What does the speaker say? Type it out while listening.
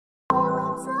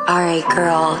Alright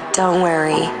girl, don't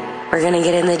worry. We're gonna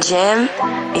get in the gym,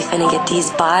 we finna get these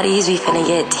bodies, we finna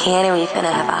get tan, and we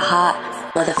finna have a hot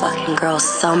motherfucking girl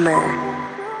summer.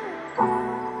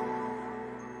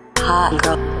 Hot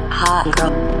girl, hot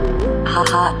girl,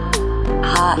 hot girl,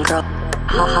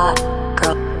 hot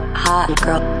girl, hot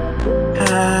girl.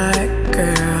 Hot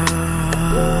girl.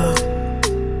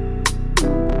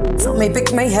 So me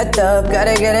pick my head up,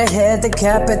 gotta get ahead,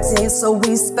 decapitate, so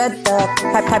we sped up.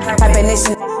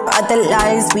 Hibernation, other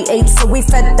lies, we ate so we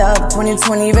fed up.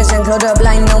 2020 vision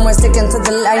colorblind, no more sticking to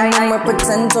the line, no more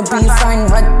pretend to be fine.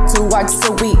 Hard to watch,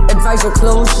 so we advise you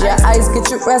close your eyes, get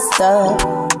your rest up.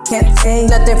 Can't take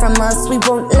nothing from us, we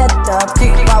won't let up.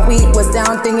 While we was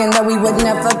down thinking that we would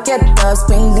never get up.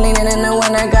 Spring cleaning in the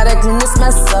winter, gotta clean this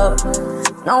mess up.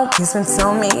 No peace when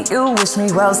tell me you wish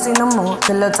me well, see no more.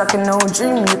 Pillow talking, no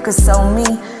dream you could sell me.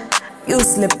 You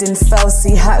slipped and fell,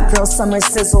 see hot girl summer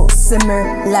sizzle,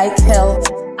 simmer like hell.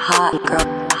 Hot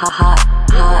girl, hot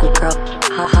girl,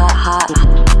 hot girl, hot.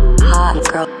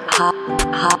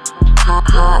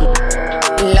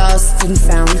 Lost and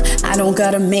found, I don't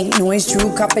gotta make noise,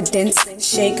 true confidence.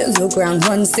 Shake the ground,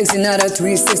 160 not a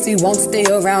 360, won't stay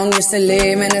around. Used to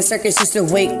live in a circus, used to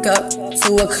wake up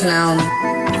to a clown.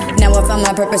 Now I found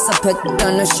my purpose, I put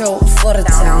on a show for the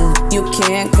town. You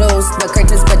can't close the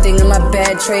curtains, but thinking my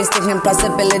bad traits, thinking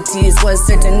possibilities. Was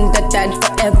certain that I'd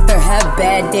forever have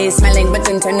bad days. Smiling, but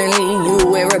internally you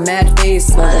wear a mad face.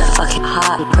 Motherfucking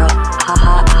hot girl,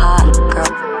 hot girl,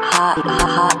 hot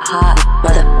motherfucking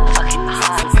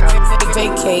hot girl.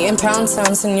 Vacay in pound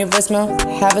sounds in your voicemail.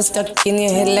 Have it stuck in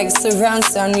your head like surround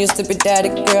sound. Used to be daddy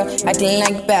girl, acting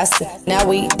like bastard. Now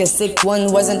we the sick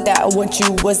one, wasn't that what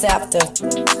you was after?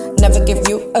 Never give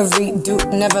you a redo,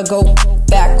 never go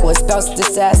backwards. Bounce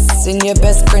this ass in your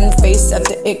best friend face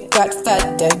after it got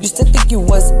fatter. Used to think you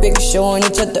was big, showing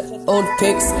each other old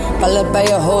pics, followed by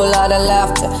a whole lot of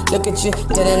laughter. Look at you,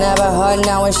 didn't have a heart,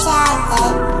 now it's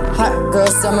hot girl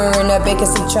summer in a bacon,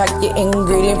 subtract your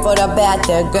ingredient for the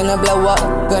batter. Gonna blow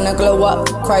up, gonna glow up,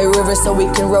 cry river so we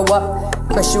can roll up.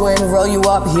 Crush you and roll you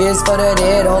up, here's for the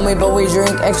dead homie, but we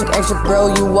drink extra,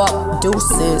 grow you up.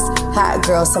 Deuces, hot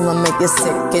girl, someone make you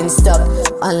sick and stuck.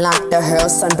 Unlock the hurl,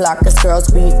 sunblock us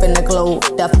girls, we finna glow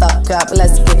the fuck up.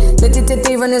 Let's get litty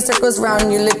titty running circles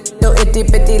round you, little itty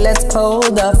bitty, let's pull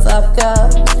the fuck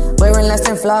up. Wearing less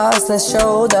than flaws, let's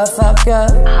show the fuck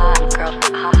up. Hot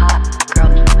girl,